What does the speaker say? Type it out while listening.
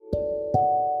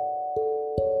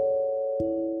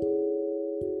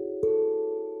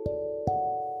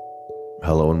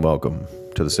Hello and welcome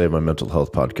to the Save My Mental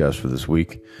Health podcast for this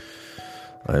week.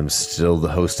 I'm still the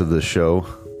host of this show,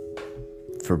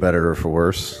 for better or for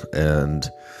worse, and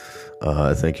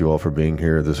I thank you all for being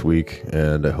here this week,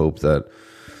 and I hope that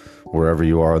wherever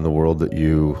you are in the world that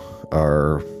you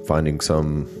are finding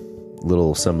some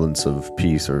little semblance of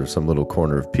peace or some little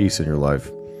corner of peace in your life.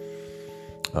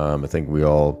 I think we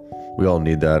all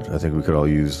need that. I think we could all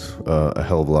use a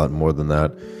hell of a lot more than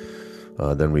that.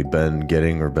 Than we've been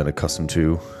getting or been accustomed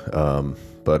to.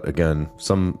 But again,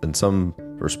 in some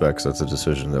respects, that's a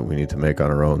decision that we need to make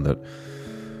on our own, that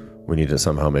we need to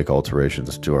somehow make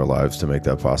alterations to our lives to make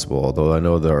that possible. Although I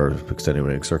know there are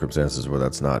extenuating circumstances where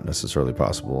that's not necessarily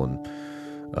possible.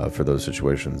 And for those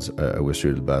situations, I wish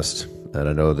you the best. And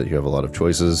I know that you have a lot of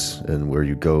choices in where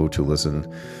you go to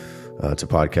listen to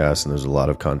podcasts, and there's a lot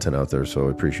of content out there. So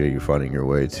I appreciate you finding your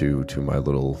way to my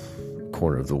little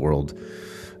corner of the world.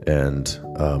 And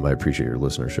I appreciate your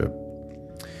listenership.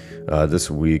 This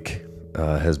week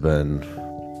has been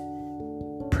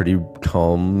pretty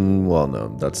calm. Well,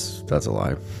 no, that's a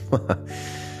lie.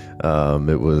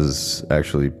 It was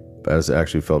actually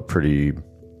felt pretty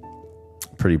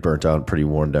burnt out, pretty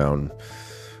worn down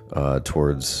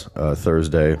towards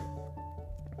Thursday,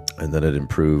 and then it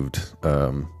improved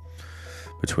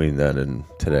between then and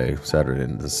today,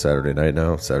 Saturday night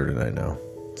now.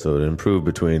 So it improved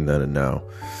between then and now.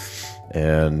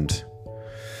 And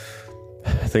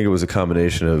I think it was a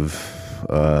combination of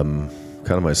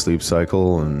kind of my sleep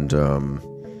cycle and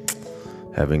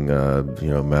having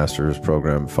master's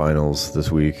program finals this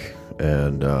week,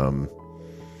 and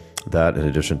that in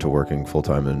addition to working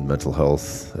full-time in mental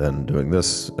health and doing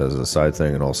this as a side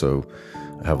thing, and also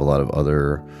I have a lot of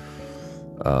other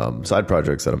side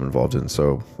projects that I'm involved in.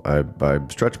 So I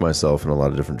stretch myself in a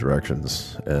lot of different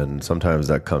directions, and sometimes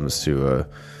that comes to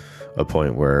a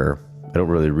point where I don't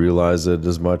really realize it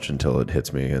as much until it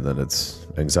hits me, and then it's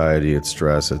anxiety, it's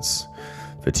stress, it's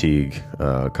fatigue,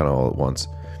 kind of all at once.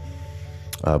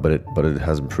 But it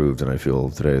has improved, and I feel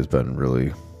today has been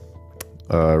really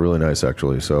nice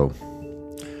actually. So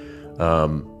I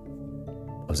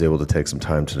was able to take some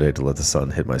time today to let the sun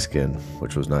hit my skin,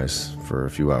 which was nice for a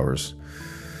few hours.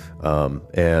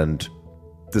 And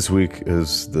this week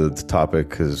is the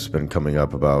topic has been coming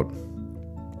up about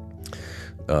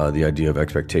the idea of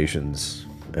expectations,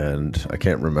 and I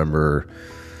can't remember.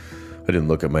 I didn't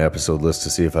look at my episode list to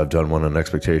see if I've done one on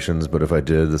expectations, but if I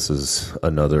did, this is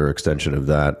another extension of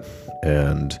that.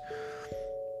 And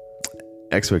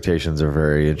expectations are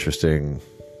very interesting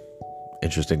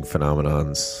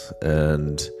phenomenons,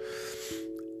 and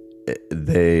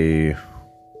they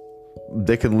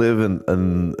can live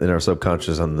in our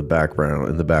subconscious in the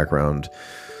background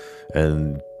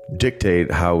and dictate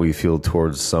how we feel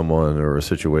towards someone or a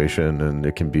situation, and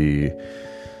it can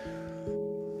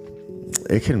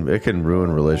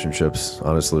ruin relationships,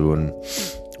 honestly, when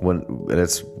and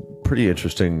it's pretty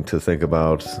interesting to think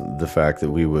about the fact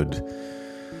that we would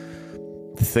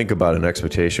think about an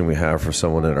expectation we have for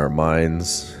someone in our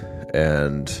minds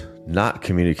and not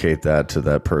communicate that to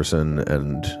that person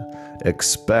and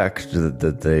expect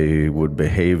that they would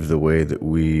behave the way that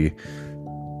we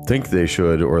think they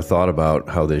should or thought about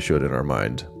how they should in our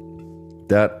mind.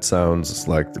 That sounds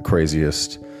like the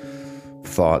craziest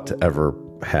thought to ever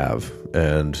have,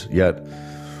 and yet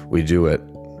we do it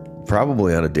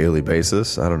probably on a daily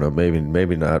basis. I don't know,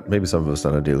 maybe not, maybe some of us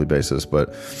on a daily basis, but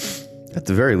at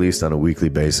the very least on a weekly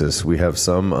basis, we have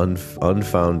some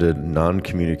unfounded,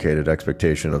 non-communicated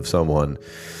expectation of someone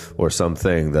or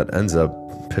something that ends up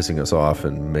pissing us off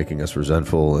and making us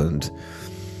resentful, and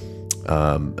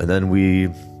then we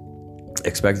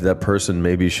expect that person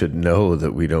maybe should know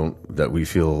that we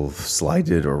feel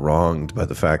slighted or wronged by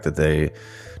the fact that they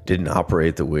didn't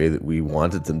operate the way that we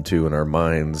wanted them to in our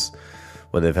minds,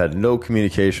 when they've had no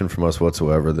communication from us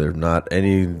whatsoever. They're not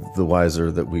any the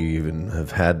wiser that we even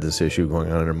have had this issue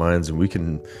going on in our minds, and we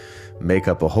can make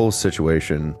up a whole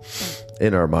situation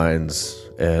in our minds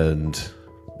and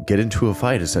get into a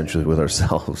fight essentially with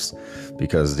ourselves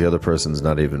because the other person's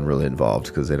not even really involved,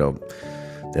 because they don't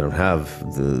have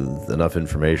enough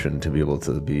information to be able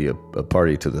to be a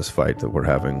party to this fight that we're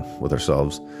having with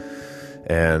ourselves.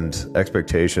 And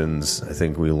expectations, I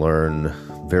think we learn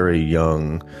very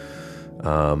young.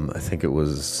 I think it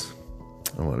was,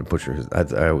 I want to butcher his,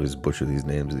 I always butcher these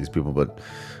names of these people, but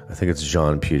I think it's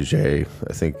Jean Piaget,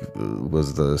 I think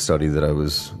was the study that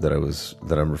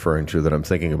I'm referring to, that I'm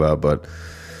thinking about, but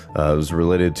it was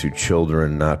related to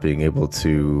children not being able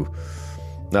to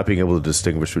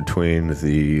distinguish between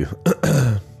the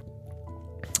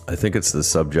I think it's the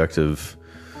subjective,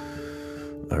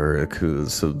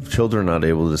 so children not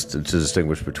able to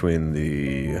distinguish between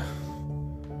the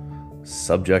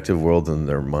subjective world in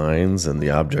their minds and the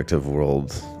objective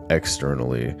world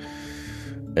externally.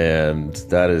 And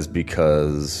that is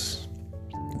because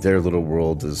their little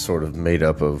world is sort of made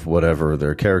up of whatever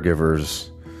their caregivers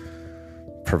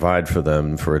provide for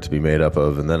them for it to be made up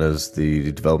of. And then as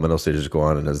the developmental stages go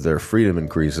on and as their freedom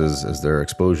increases, as their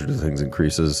exposure to things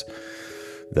increases,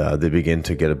 they begin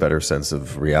to get a better sense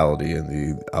of reality in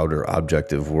the outer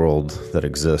objective world that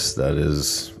exists, that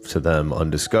is to them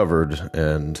undiscovered.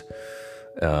 And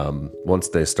once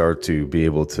they start to be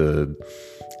able to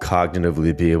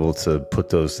cognitively be able to put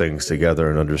those things together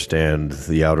and understand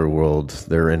the outer world,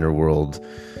 their inner world,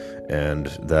 and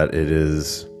that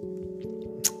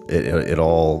it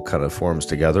all kind of forms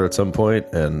together at some point.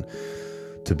 And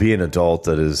to be an adult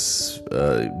that is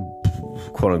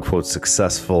quote unquote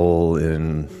successful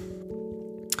in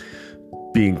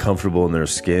being comfortable in their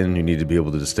skin, you need to be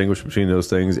able to distinguish between those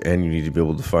things, and you need to be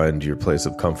able to find your place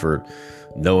of comfort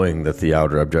knowing that the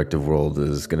outer objective world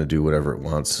is going to do whatever it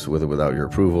wants with it without your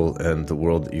approval, and the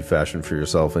world that you fashion for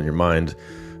yourself in your mind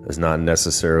is not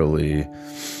necessarily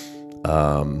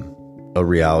a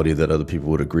reality that other people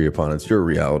would agree upon. It's your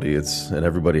reality. And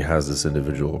everybody has this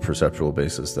individual perceptual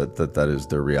basis that is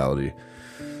their reality.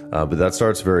 But that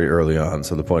starts very early on.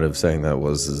 So the point of saying that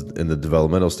is in the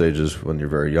developmental stages, when you're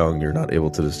very young, you're not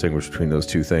able to distinguish between those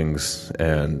two things.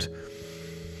 And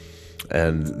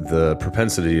the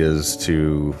propensity is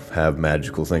to have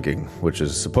magical thinking, which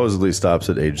is supposedly stops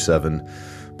at age 7,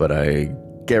 but I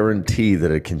guarantee that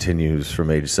it continues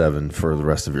from age 7 for the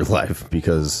rest of your life,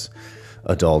 because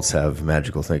adults have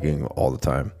magical thinking all the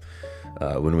time.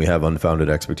 When we have unfounded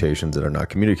expectations that are not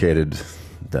communicated,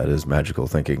 that is magical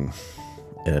thinking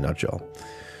in a nutshell.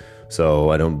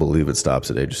 So I don't believe it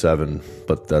stops at age 7,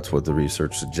 but that's what the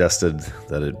research suggested,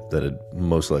 that it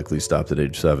most likely stopped at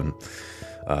age 7.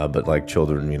 But like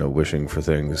children, wishing for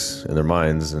things in their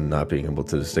minds and not being able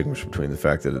to distinguish between the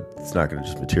fact that it's not going to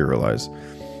just materialize.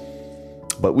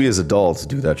 But we as adults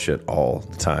do that shit all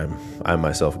the time, I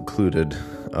myself included.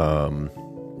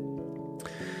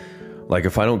 Like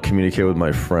if I don't communicate with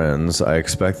my friends, I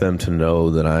expect them to know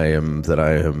that I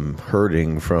am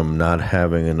hurting from not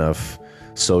having enough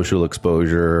social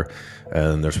exposure,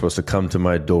 and they're supposed to come to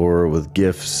my door with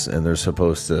gifts, and they're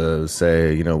supposed to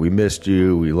say, we missed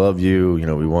you, we love you,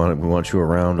 we want you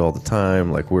around all the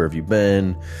time, like where have you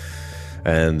been?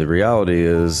 And the reality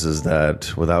is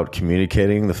that without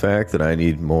communicating the fact that I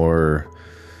need more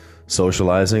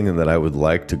socializing and that I would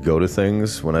like to go to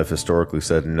things, when I've historically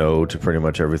said no to pretty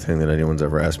much everything that anyone's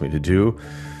ever asked me to do,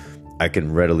 I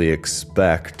can readily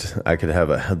expect, I'll get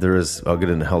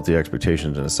into healthy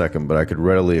expectations in a second, but I could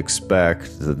readily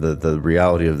expect the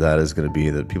reality of that is going to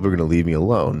be that people are going to leave me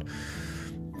alone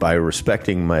by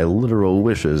respecting my literal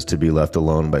wishes to be left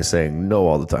alone by saying no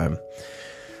all the time.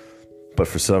 But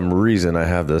for some reason, I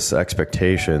have this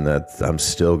expectation that I'm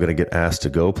still going to get asked to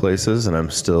go places, and I'm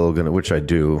still going to, which I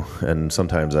do. And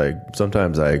sometimes I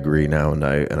agree now, and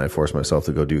I force myself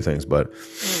to go do things. But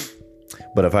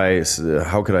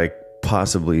how could I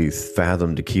possibly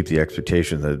fathom to keep the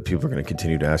expectation that people are going to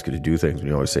continue to ask you to do things when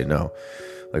you always say no?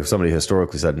 Like if somebody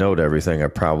historically said no to everything, I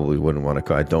probably wouldn't want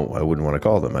to. I wouldn't want to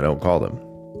call them. I don't call them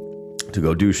to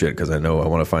go do shit because I know I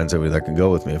want to find somebody that can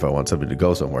go with me if I want somebody to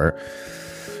go somewhere.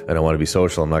 And I want to be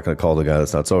social. I'm not going to call the guy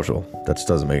that's not social. That just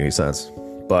doesn't make any sense.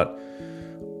 But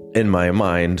in my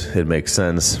mind, it makes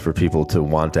sense for people to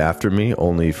want after me,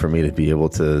 only for me to be able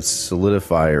to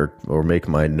solidify or make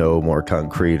my no more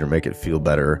concrete or make it feel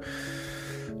better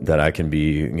that I can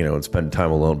be, and spend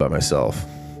time alone by myself.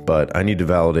 But I need to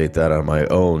validate that on my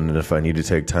own. And if I need to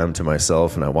take time to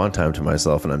myself and I want time to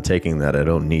myself and I'm taking that, I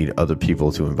don't need other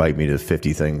people to invite me to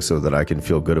 50 things so that I can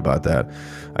feel good about that.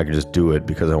 I can just do it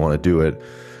because I want to do it,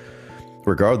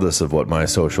 regardless of what my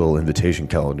social invitation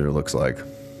calendar looks like.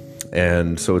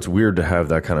 And so it's weird to have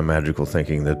that kind of magical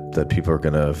thinking that people are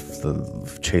going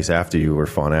to chase after you or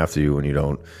fawn after you when you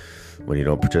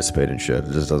don't participate in shit.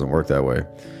 It just doesn't work that way.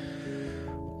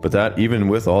 But that, even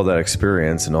with all that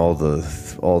experience and all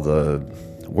the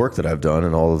work that I've done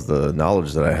and all of the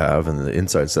knowledge that I have and the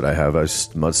insights that I have, I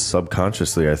must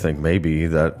subconsciously, I think maybe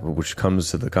that, which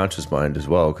comes to the conscious mind as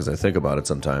well, because I think about it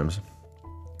sometimes,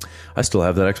 I still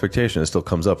have that expectation. It still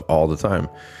comes up all the time.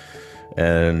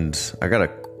 And I got to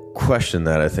question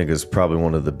that. I think is probably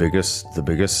one of the biggest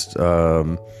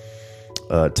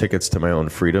tickets to my own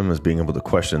freedom, is being able to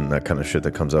question that kind of shit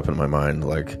that comes up in my mind.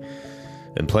 Like,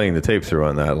 and playing the tape through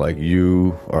on that, like,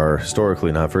 you are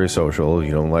historically not very social.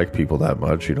 You don't like people that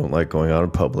much. You don't like going out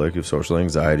in public. You have social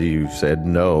anxiety. You've said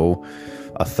no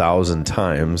 1,000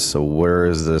 times. So where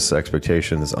is this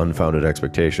expectation, this unfounded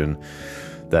expectation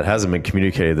that hasn't been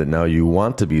communicated, that now you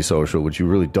want to be social, which you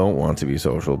really don't want to be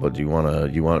social, but you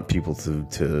want people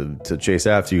to chase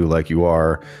after you like you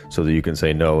are, so that you can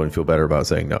say no and feel better about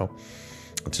saying no.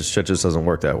 Shit just doesn't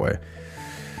work that way.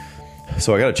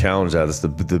 So I got to challenge that. It's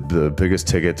the biggest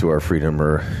ticket to our freedom,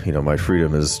 or, my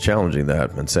freedom is challenging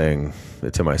that and saying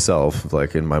it to myself,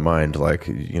 like in my mind, like,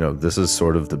 this is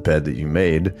sort of the bed that you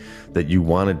made, that you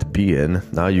wanted to be in.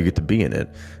 Now you get to be in it.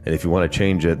 And if you want to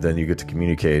change it, then you get to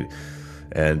communicate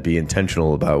and be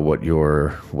intentional about what you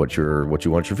want your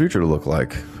future to look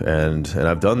like. And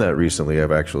I've done that recently.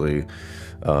 I've actually,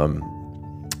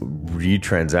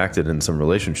 retransacted in some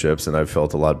relationships, and I've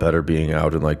felt a lot better being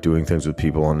out and like doing things with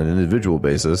people on an individual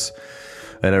basis.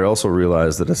 And I also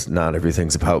realized that it's not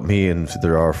everything's about me, and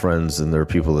there are friends and there are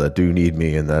people that do need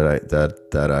me, and that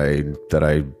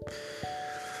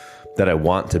I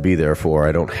want to be there for.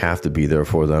 I don't have to be there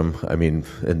for them. I mean,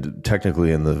 and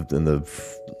technically in the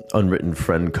unwritten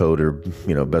friend code, or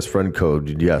best friend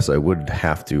code, yes, I would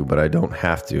have to, but I don't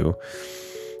have to.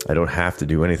 I don't have to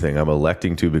do anything. I'm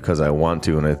electing to because I want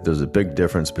to, and there's a big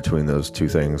difference between those two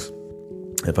things.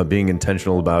 If I'm being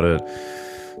intentional about it,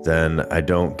 then I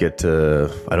don't get to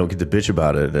bitch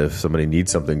about it. If somebody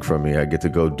needs something from me, I get to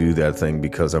go do that thing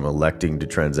because I'm electing to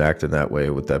transact in that way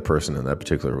with that person in that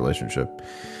particular relationship.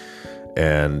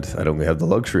 And I don't have the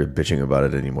luxury of bitching about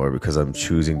it anymore because I'm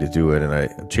choosing to do it. And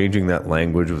I'm changing that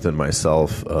language within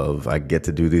myself of I get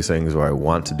to do these things, or I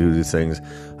want to do these things.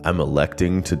 I'm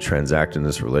electing to transact in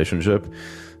this relationship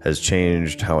has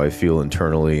changed how I feel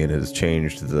internally, and has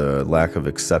changed the lack of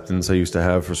acceptance I used to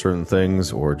have for certain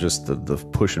things, or just the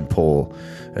push and pull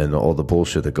and all the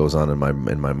bullshit that goes on in my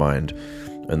mind,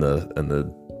 and the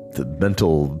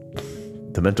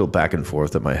mental back and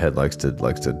forth that my head likes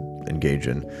to engage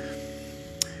in.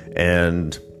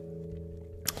 And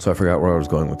so I forgot where I was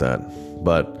going with that.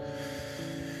 But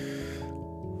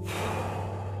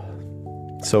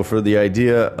so for the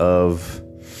idea of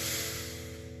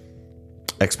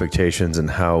expectations and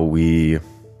how we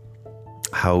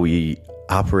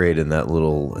operate in that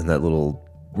little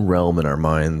realm in our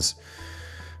minds,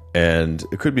 and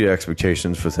it could be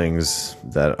expectations for things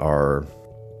that are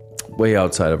way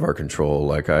outside of our control.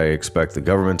 Like, I expect the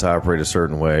government to operate a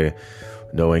certain way,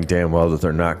 knowing damn well that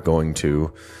they're not going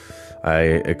to. I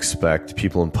expect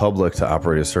people in public to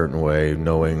operate a certain way,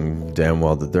 knowing damn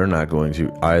well that they're not going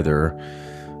to either.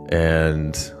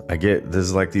 And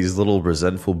there's like these little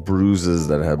resentful bruises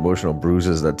that have emotional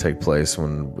bruises that take place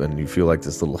when you feel like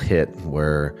this little hit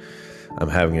where I'm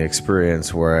having an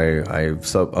experience where I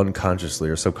unconsciously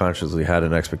or subconsciously had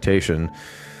an expectation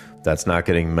that's not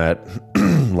getting met,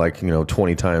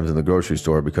 20 times in the grocery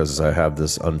store, because I have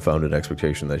this unfounded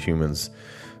expectation that humans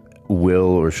will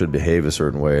or should behave a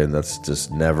certain way, and that's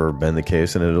just never been the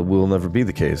case, and it will never be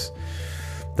the case.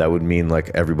 That would mean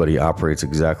like everybody operates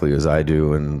exactly as I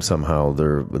do, and somehow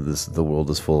the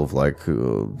world is full of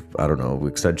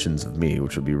extensions of me,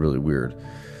 which would be really weird.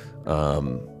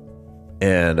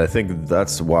 And I think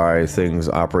that's why things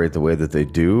operate the way that they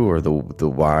do, or the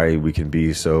why we can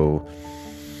be so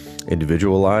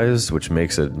individualized, which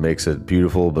makes it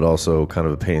beautiful, but also kind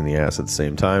of a pain in the ass at the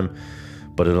same time.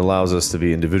 But it allows us to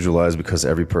be individualized because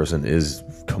every person is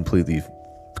completely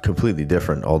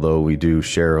different. Although we do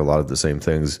share a lot of the same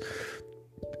things,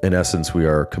 in essence, we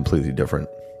are completely different.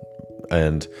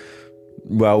 And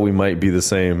while we might be the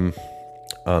same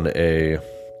on a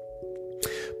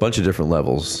bunch of different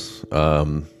levels,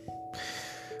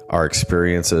 our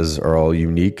experiences are all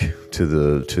unique to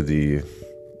the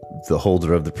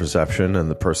holder of the perception and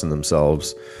the person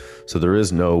themselves. So there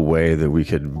is no way that we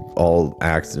could all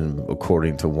act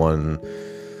according to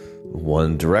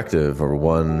one directive or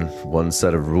one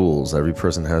set of rules. Every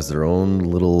person has their own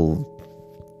little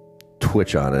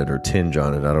twitch on it, or tinge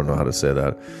on it. I don't know how to say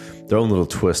that. Their own little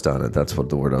twist on it. That's what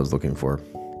the word I was looking for.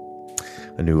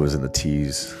 I knew it was in the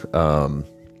T's.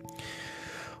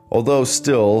 Although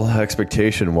still,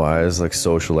 expectation-wise, like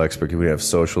we have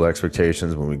social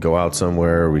expectations when we go out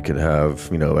somewhere. We could have,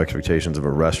 expectations of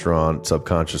a restaurant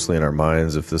subconsciously in our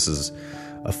minds. If this is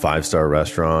a 5-star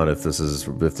restaurant, if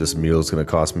this meal is going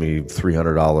to cost me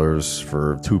 $300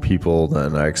 for 2 people,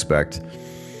 then I expect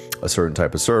a certain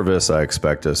type of service. I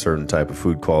expect a certain type of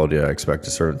food quality. I expect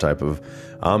a certain type of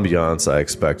ambiance. I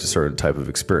expect a certain type of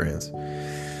experience.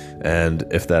 And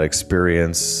if that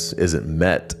experience isn't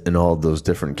met in all those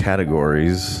different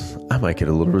categories, I might get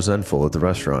a little resentful at the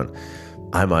restaurant.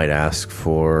 I might ask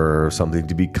for something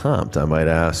to be comped. I might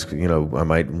ask, I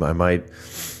might,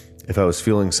 if I was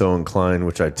feeling so inclined,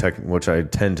 which I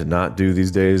tend to not do these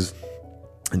days,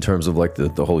 in terms of like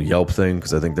the whole Yelp thing,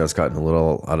 because I think that's gotten a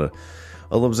little out of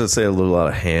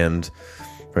hand.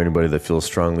 For anybody that feels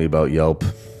strongly about Yelp,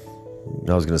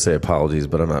 I was going to say apologies,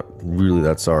 but I'm not really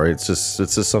that sorry. It's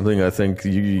just something I think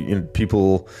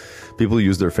people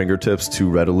use their fingertips too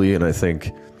readily, and I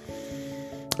think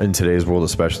in today's world,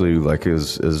 especially, like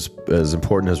as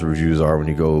important as reviews are, when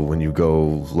you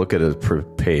go look at a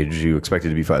page, you expect it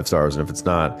to be 5 stars, and if it's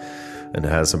not, and it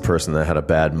has some person that had a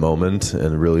bad moment,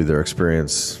 and really their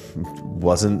experience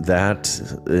wasn't that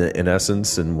in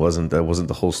essence, and wasn't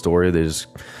the whole story. They just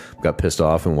got pissed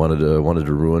off and wanted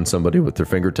to ruin somebody with their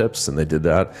fingertips, and they did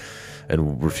that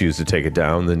and refused to take it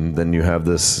down. Then you have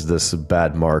this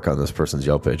bad mark on this person's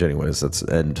Yelp page. Anyways, that's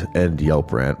end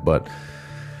Yelp rant. But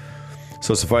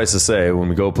so suffice to say, when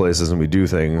we go places and we do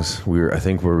things, I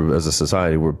think we're as a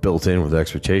society, we're built in with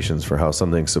expectations for how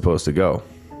something's supposed to go.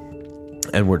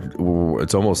 And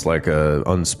it's almost like a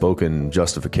unspoken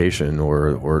justification,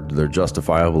 or they're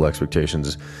justifiable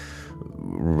expectations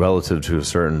relative to a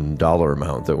certain dollar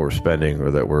amount that we're spending,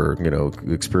 or that we're,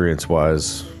 experience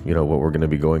wise, what we're going to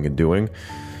be going and doing.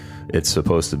 It's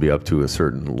supposed to be up to a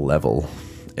certain level.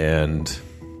 And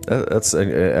that's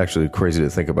actually crazy to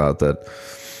think about, that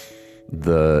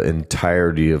the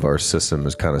entirety of our system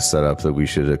is kind of set up that we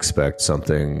should expect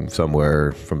something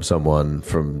somewhere from someone,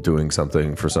 from doing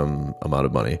something for some amount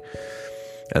of money.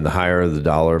 And the higher the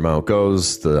dollar amount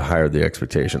goes, the higher the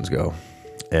expectations go.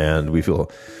 And we feel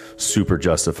super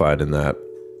justified in that.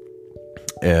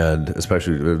 And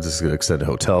especially, this is going to extend to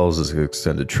hotels, this is going to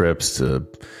extend to trips, to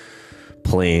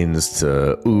planes,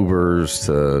 to Ubers,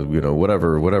 to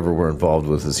whatever we're involved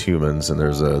with as humans, and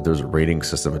there's a rating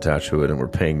system attached to it, and we're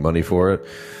paying money for it.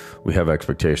 We have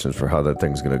expectations for how that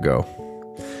thing's going to go.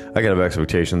 I can have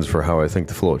expectations for how I think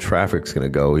the flow of traffic is going to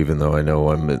go, even though I know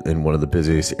I'm in one of the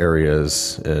busiest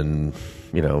areas in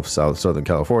Southern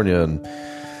California, and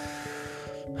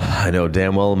I know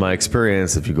damn well in my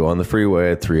experience, if you go on the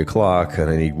freeway at 3 o'clock on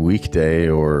any weekday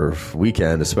or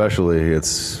weekend especially,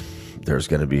 there's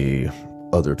going to be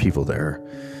other people there.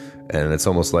 And it's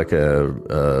almost like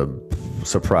a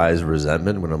surprise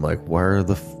resentment when I'm like, where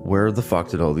the fuck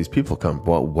did all these people come?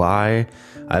 Why?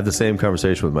 I have the same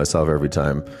conversation with myself every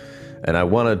time. And I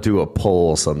want to do a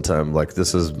poll sometime. Like,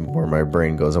 this is where my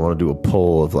brain goes. I want to do a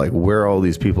poll of like where all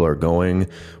these people are going,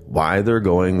 why they're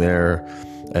going there,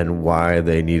 and why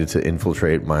they needed to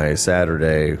infiltrate my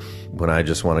Saturday when I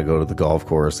just want to go to the golf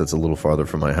course that's a little farther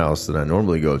from my house than I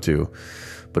normally go to.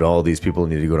 But all these people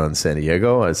need to go down to San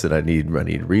Diego. I said, I need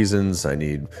reasons. I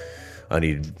need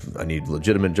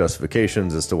legitimate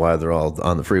justifications as to why they're all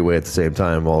on the freeway at the same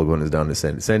time, all going down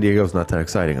to San Diego's not that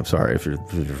exciting. I'm sorry. If you're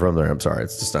from there, I'm sorry.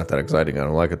 It's just not that exciting. I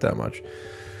don't like it that much.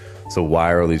 So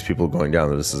why are these people going down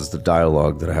there? This is the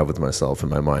dialogue that I have with myself in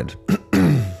my mind.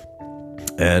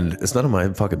 And it's none of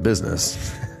my fucking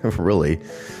business, really.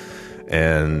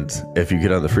 And if you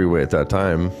get on the freeway at that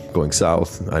time going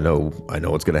south, I know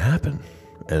what's going to happen.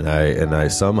 And I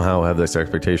somehow have this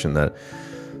expectation that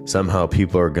somehow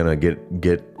people are going to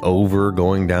get over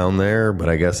going down there. But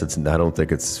I guess I don't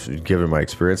think it's, given my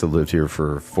experience, I've lived here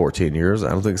for 14 years. I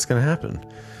don't think it's going to happen.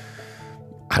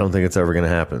 I don't think it's ever going to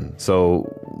happen.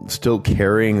 So still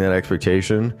carrying that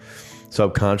expectation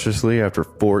subconsciously after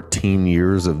 14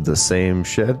 years of the same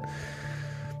shit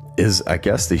is, I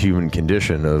guess, the human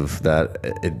condition of that.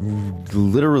 It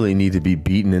literally need to be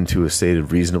beaten into a state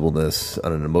of reasonableness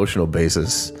on an emotional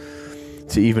basis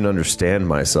to even understand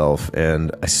myself.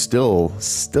 And I still,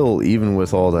 even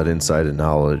with all that insight and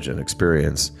knowledge and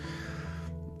experience,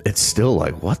 it's still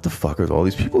like, what the fuck are all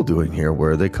these people doing here?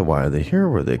 Where are they? Why are they here?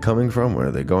 Where are they coming from? Where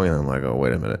are they going? And I'm like, oh,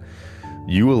 wait a minute.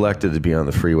 You elected to be on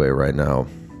the freeway right now.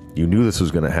 You knew this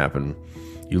was going to happen.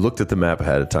 You looked at the map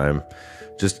ahead of time.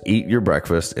 Just eat your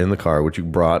breakfast in the car, which you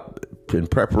brought in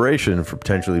preparation for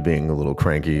potentially being a little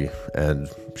cranky, and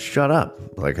shut up.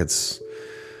 Like,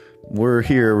 we're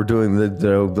here, we're doing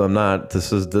I'm not,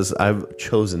 I've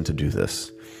chosen to do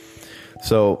this.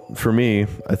 So for me,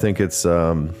 I think it's,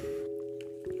 sorry,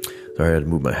 I had to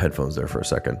move my headphones there for a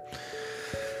second.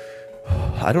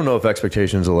 I don't know if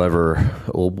expectations will ever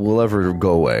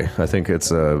go away. I think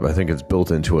it's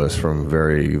built into us from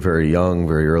very, very young,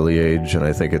 very early age, and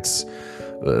I think it's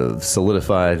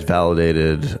solidified,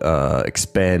 validated,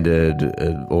 expanded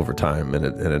over time, and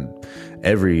in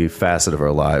every facet of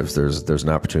our lives, there's an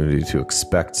opportunity to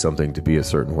expect something to be a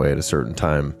certain way at a certain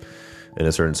time, in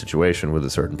a certain situation, with a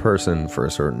certain person, for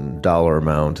a certain dollar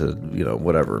amount,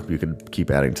 whatever. You could keep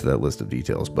adding to that list of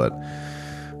details, but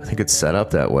I think it's set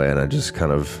up that way, and I just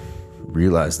kind of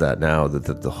realize that now,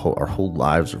 that our whole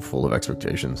lives are full of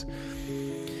expectations.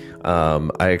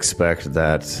 I expect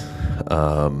that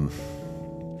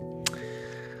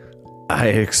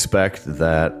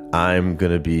I'm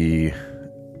going to be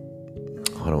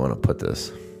how do I want to put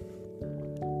this?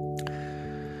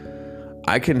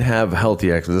 I can have healthy,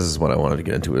 this is what I wanted to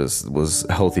get into, was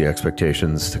healthy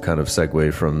expectations, to kind of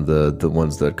segue from the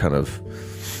ones that kind of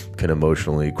can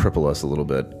emotionally cripple us a little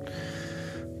bit.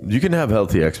 You can have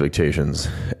healthy expectations,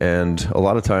 and a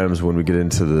lot of times when we get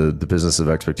into the business of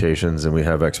expectations, and we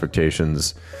have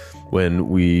expectations, when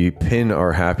we pin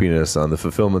our happiness on the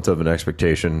fulfillment of an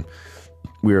expectation,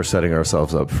 we are setting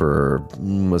ourselves up for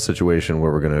a situation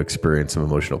where we're going to experience some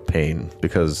emotional pain,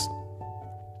 because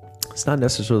it's not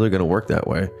necessarily going to work that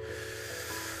way.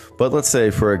 But let's say,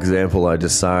 for example, I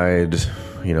decide,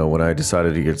 when I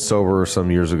decided to get sober some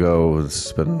years ago,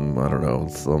 it's been, I don't know,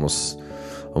 it's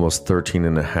almost 13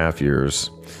 and a half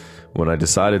years. When I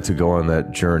decided to go on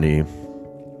that journey,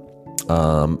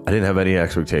 I didn't have any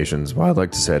expectations. Well, I'd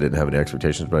like to say I didn't have any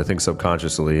expectations, but I think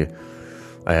subconsciously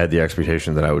I had the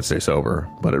expectation that I would stay sober.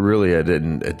 But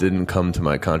it didn't come to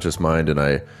my conscious mind, and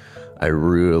I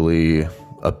really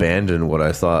abandoned what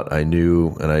I thought I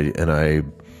knew, and I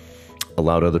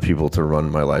allowed other people to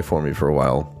run my life for me for a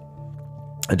while,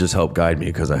 and just help guide me,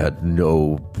 because I had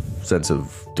no sense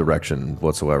of direction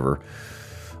whatsoever.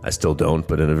 I still don't,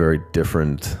 but in a very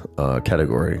different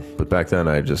category. But back then,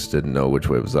 I just didn't know which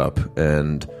way was up,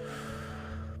 and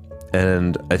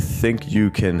I think you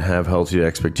can have healthy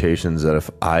expectations that if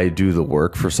I do the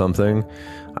work for something,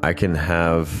 I can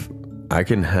have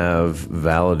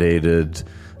validated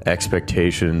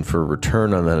expectation for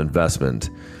return on that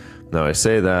investment. Now, I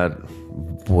say that,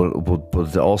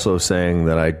 but also saying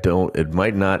that it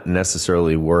might not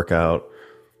necessarily work out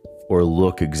or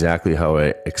look exactly how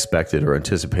I expected or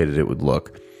anticipated it would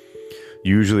look.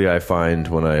 Usually I find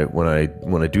when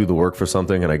I do the work for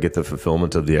something and I get the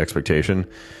fulfillment of the expectation,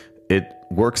 it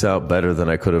works out better than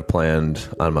I could have planned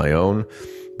on my own.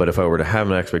 But if I were to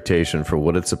have an expectation for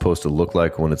what it's supposed to look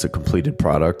like when it's a completed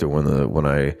product, or when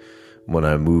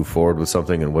I move forward with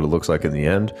something and what it looks like in the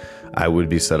end, I would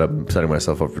be setting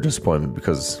myself up for disappointment,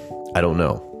 because I don't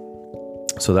know.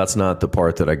 So that's not the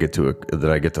part that I get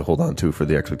to hold on to for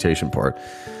the expectation part.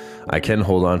 I can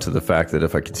hold on to the fact that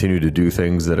if I continue to do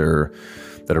things that are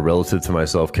relative to my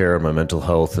self-care and my mental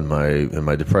health and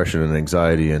my depression and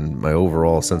anxiety and my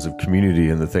overall sense of community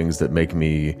and the things that make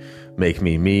me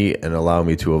me and allow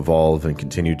me to evolve and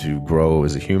continue to grow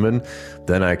as a human,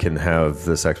 then I can have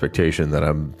this expectation that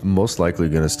I'm most likely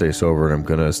going to stay sober and I'm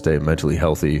going to stay mentally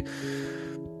healthy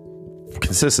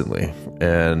consistently,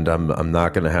 and I'm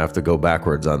not going to have to go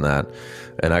backwards on that.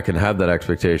 And I can have that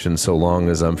expectation so long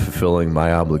as I'm fulfilling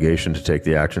my obligation to take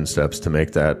the action steps to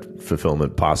make that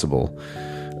fulfillment possible.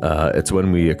 It's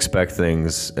when we expect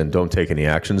things and don't take any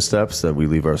action steps that we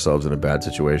leave ourselves in a bad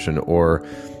situation, or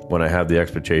when I have the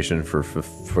expectation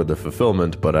for the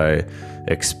fulfillment, but I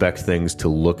expect things to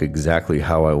look exactly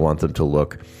how I want them to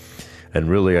look. And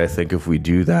really, I think if we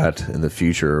do that in the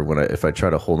future, if I try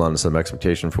to hold on to some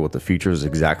expectation for what the future is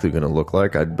exactly going to look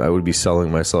like, I would be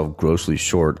selling myself grossly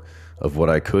short of what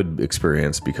I could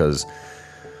experience, because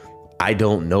I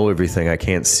don't know everything. I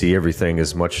can't see everything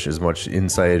as much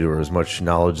insight or as much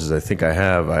knowledge as I think I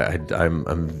have.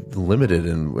 I'm limited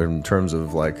in terms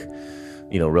of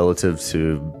relative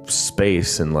to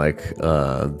space and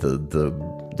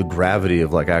the gravity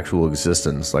of actual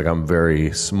existence. I'm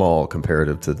very small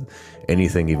comparative to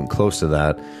anything even close to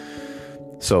that.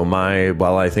 So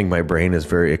while I think my brain is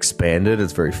very expanded,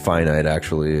 it's very finite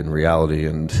actually in reality,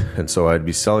 and so I'd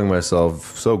be selling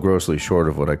myself so grossly short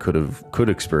of what I could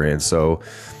experience. So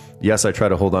yes, I try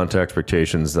to hold on to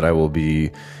expectations that I will be,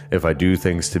 if I do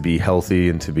things to be healthy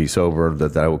and to be sober,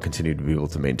 that I will continue to be able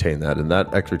to maintain that. And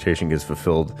that expectation gets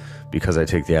fulfilled because I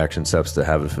take the action steps to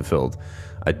have it fulfilled.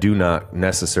 I do not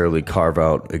necessarily carve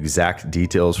out exact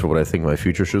details for what I think my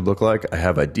future should look like. I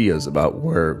have ideas about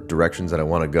where directions that I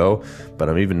want to go, but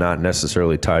I'm even not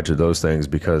necessarily tied to those things,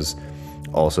 because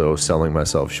also selling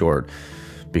myself short,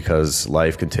 because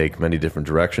life can take many different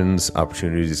directions,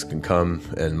 opportunities can come,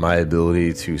 and my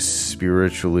ability to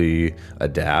spiritually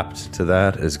adapt to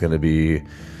that is going to be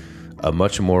a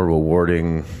much more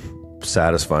rewarding,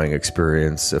 satisfying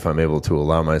experience if I'm able to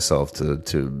allow myself to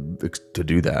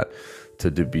do that. To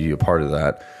be a part of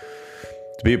that,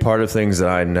 to be a part of things that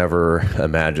I never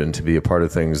imagined, to be a part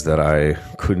of things that I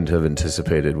couldn't have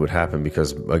anticipated would happen,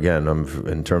 because again,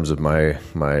 in terms of my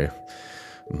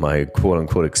quote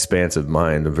unquote expansive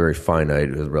mind, I'm very finite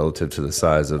relative to the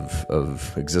size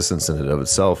of existence in and of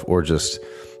itself, or just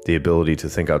the ability to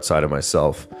think outside of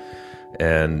myself.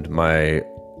 And my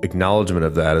acknowledgement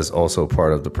of that is also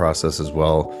part of the process as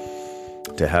well,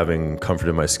 to having comfort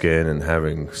in my skin and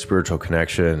having spiritual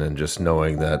connection, and just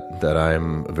knowing that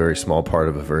I'm a very small part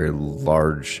of a very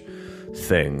large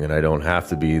thing, and I don't have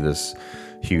to be this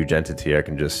huge entity. I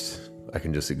can just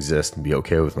exist and be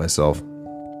okay with myself.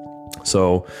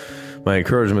 So my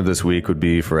encouragement this week would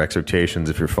be for expectations.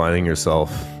 If you're finding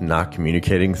yourself not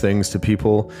communicating things to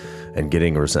people and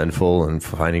getting resentful and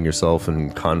finding yourself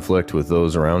in conflict with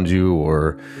those around you,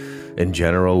 or in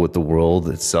general with the world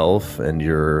itself, and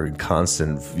you're in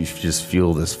constant, you just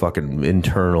feel this fucking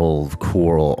internal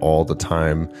quarrel all the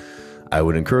time, I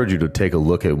would encourage you to take a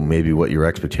look at maybe what your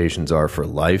expectations are for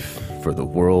life, for the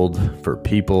world, for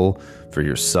people, for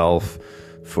yourself,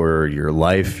 for your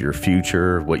life, your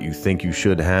future, what you think you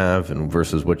should have and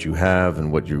versus what you have,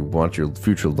 and what you want your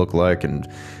future to look like, and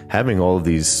having all of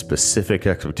these specific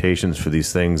expectations for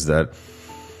these things that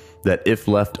if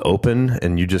left open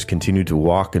and you just continue to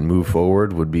walk and move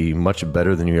forward would be much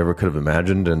better than you ever could have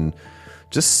imagined. And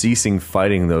just ceasing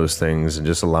fighting those things and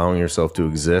just allowing yourself to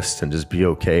exist and just be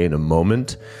okay in a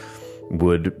moment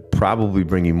would probably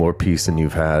bring you more peace than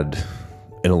you've had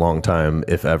in a long time,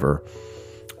 if ever.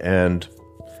 And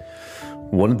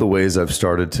one of the ways I've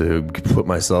started to put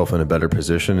myself in a better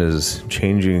position is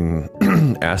changing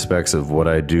aspects of what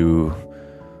I do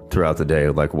throughout the day,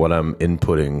 like what I'm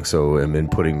inputting. So I'm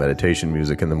inputting meditation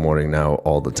music in the morning now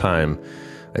all the time.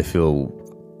 I feel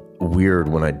weird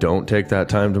when I don't take that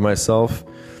time to myself,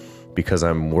 because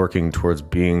I'm working towards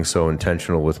being so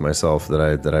intentional with myself that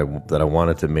I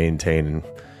wanted to maintain.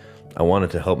 I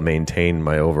wanted to help maintain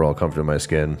my overall comfort in my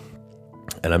skin.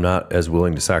 And I'm not as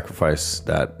willing to sacrifice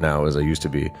that now as I used to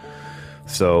be.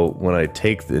 So when I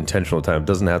take the intentional time, it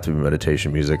doesn't have to be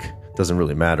meditation music. It doesn't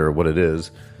really matter what it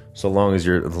is. So long as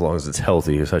it's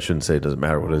healthy. I shouldn't say it doesn't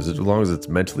matter what it is. As long as it's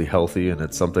mentally healthy and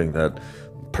it's something that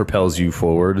propels you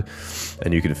forward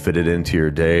and you can fit it into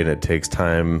your day, and it takes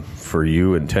time for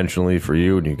you, intentionally for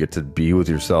you, and you get to be with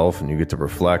yourself and you get to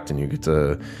reflect and you get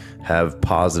to have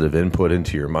positive input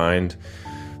into your mind,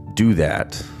 do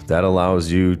that. That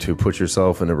allows you to put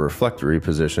yourself in a reflectory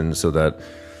position, so that,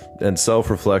 and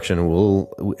self-reflection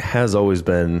has always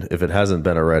been, if it hasn't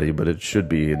been already, but it should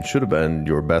be and should have been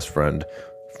your best friend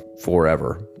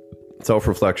forever.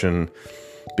 Self-reflection,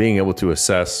 being able to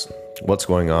assess what's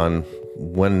going on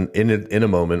when in a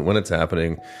moment, when it's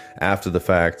happening, after the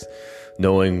fact,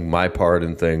 knowing my part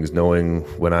in things, knowing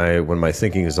when my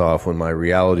thinking is off, when my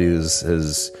reality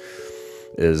is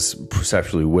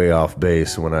perceptually way off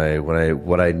base, what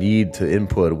I need to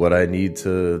input, what I need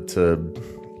to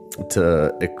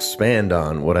expand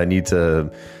on, what I need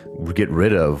to get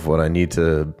rid of, what I need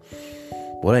to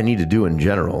do in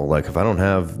general. Like, if I don't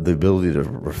have the ability to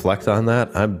reflect on that,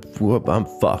 I'm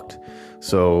fucked.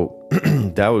 So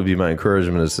that would be my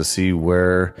encouragement, is to see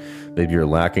where maybe you're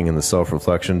lacking in the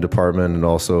self-reflection department, and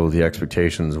also the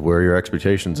expectations, where your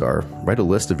expectations are. Write a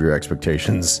list of your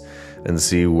expectations and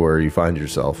see where you find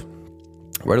yourself.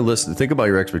 Write a list. Think about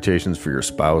your expectations for your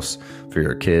spouse, for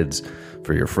your kids,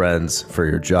 for your friends, for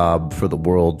your job, for the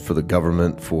world, for the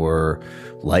government, for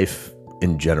life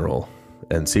in general,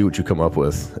 and see what you come up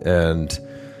with. And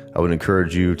I would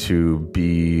encourage you to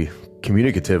be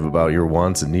communicative about your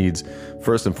wants and needs,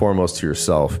 first and foremost to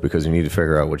yourself, because you need to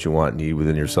figure out what you want and need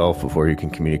within yourself before you can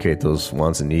communicate those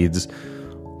wants and needs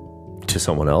to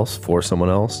someone else, for someone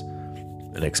else,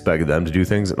 and expect them to do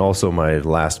things. And also, my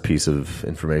last piece of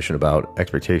information about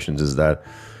expectations is that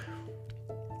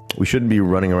we shouldn't be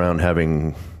running around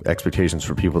having expectations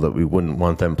for people that we wouldn't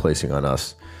want them placing on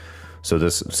us. So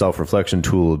this self-reflection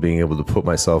tool of being able to put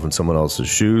myself in someone else's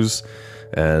shoes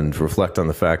and reflect on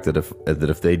the fact that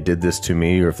if they did this to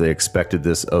me, or if they expected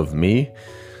this of me,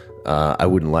 I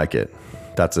wouldn't like it.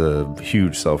 That's a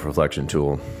huge self-reflection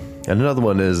tool. And another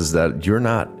one is that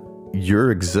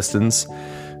your existence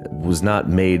was not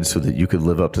made so that you could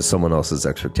live up to someone else's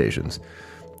expectations.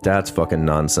 That's fucking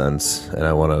nonsense. And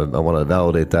I want to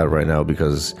validate that right now,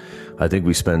 because I think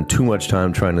we spend too much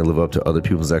time trying to live up to other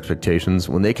people's expectations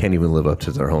when they can't even live up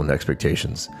to their own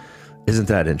expectations. Isn't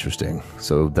that interesting?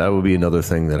 So that would be another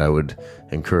thing that I would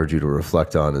encourage you to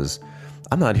reflect on, is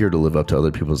I'm not here to live up to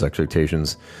other people's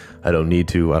expectations. I don't need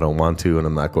to, I don't want to, and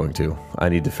I'm not going to. I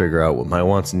need to figure out what my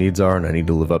wants and needs are, and I need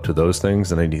to live up to those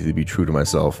things, and I need to be true to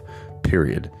myself,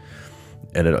 period.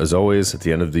 And as always, at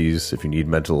the end of these, if you need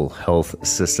mental health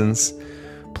assistance,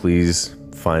 please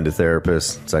find a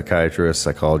therapist, psychiatrist.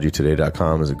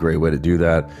 Psychologytoday.com is a great way to do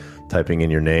that. Typing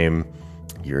in your name,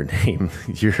 you're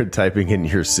typing in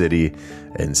your city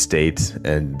and state,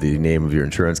 and the name of your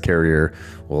insurance carrier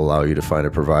will allow you to find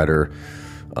a provider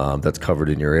that's covered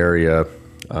in your area.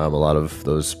 A lot of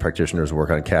those practitioners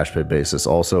work on a cash pay basis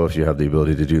also, if you have the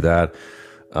ability to do that.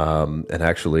 And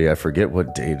actually, I forget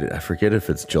what date. I forget if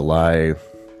it's July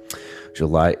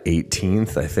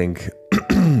 18th. I think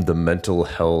the mental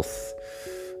health,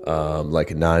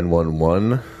 like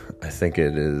 911 I think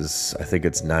it's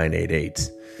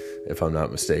 988, if I'm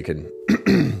not mistaken.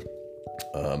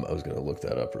 I was going to look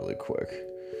that up really quick.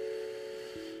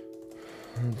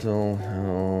 Mental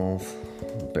health.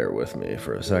 Bear with me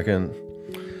for a second.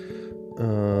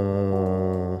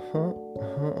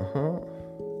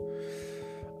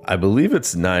 I believe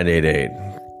it's 988.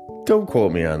 Don't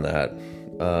quote me on that.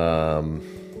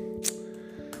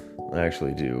 I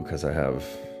actually do, because I have...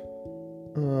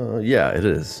 yeah, it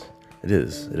is. It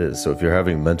is. So if you're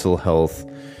having mental health,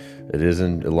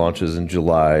 it launches in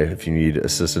July. If you need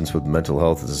assistance with mental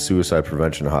health, it's a suicide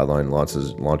prevention hotline,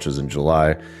 launches in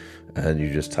July, and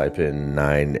you just type in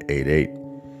 988.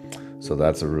 So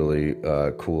that's a really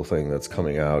cool thing that's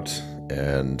coming out,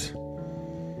 and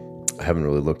I haven't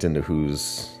really looked into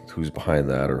who's behind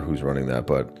that or who's running that,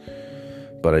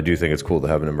 but I do think it's cool to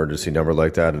have an emergency number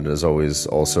like that. And as always,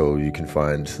 also you can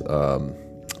find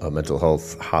a mental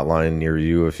health hotline near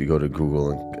you. If you go to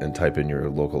Google and type in your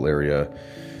local area,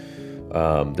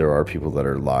 there are people that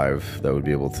are live that would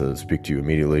be able to speak to you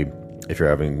immediately. If you're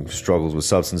having struggles with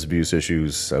substance abuse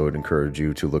issues, I would encourage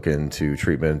you to look into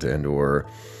treatment and or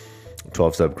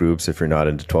 12-step groups. If you're not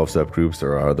into 12-step groups,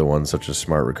 there are other ones such as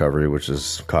Smart Recovery, which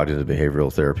is cognitive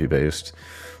behavioral therapy based.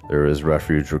 There is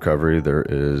Refuge Recovery. There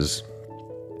is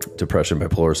Depression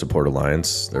Bipolar Support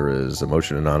Alliance. There is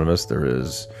Emotion Anonymous. There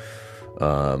is,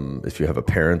 if you have a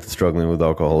parent that's struggling with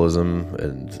alcoholism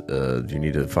and you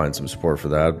need to find some support for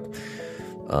that,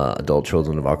 Adult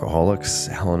Children of Alcoholics,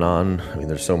 Al-Anon. I mean,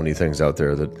 there's so many things out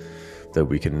there that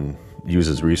we can use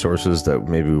as resources that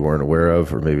maybe we weren't aware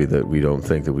of, or maybe that we don't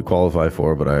think that we qualify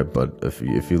for. But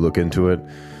if you look into it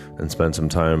and spend some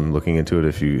time looking into it,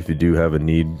 if you do have a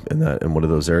need in one of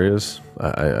those areas,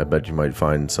 I bet you might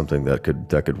find something that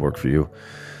could work for you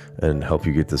and help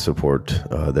you get the support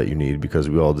that you need, because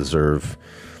we all deserve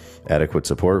adequate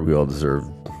support. We all deserve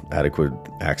adequate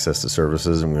access to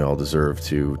services, and we all deserve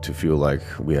to feel like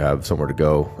we have somewhere to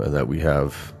go and that we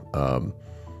have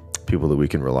people that we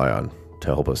can rely on to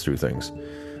help us through things,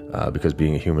 because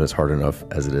being a human is hard enough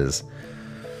as it is.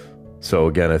 So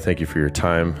again, I thank you for your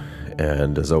time.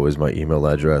 And as always, my email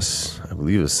address, I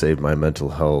believe, is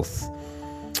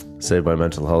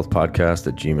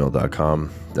savemymentalhealthpodcast@gmail.com.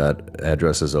 That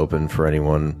address is open for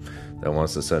anyone that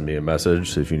wants to send me a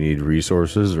message. If you need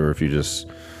resources, or if you just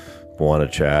want to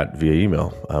chat via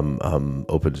email, I'm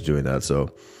open to doing that. So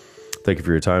thank you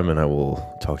for your time, and I will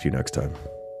talk to you next time.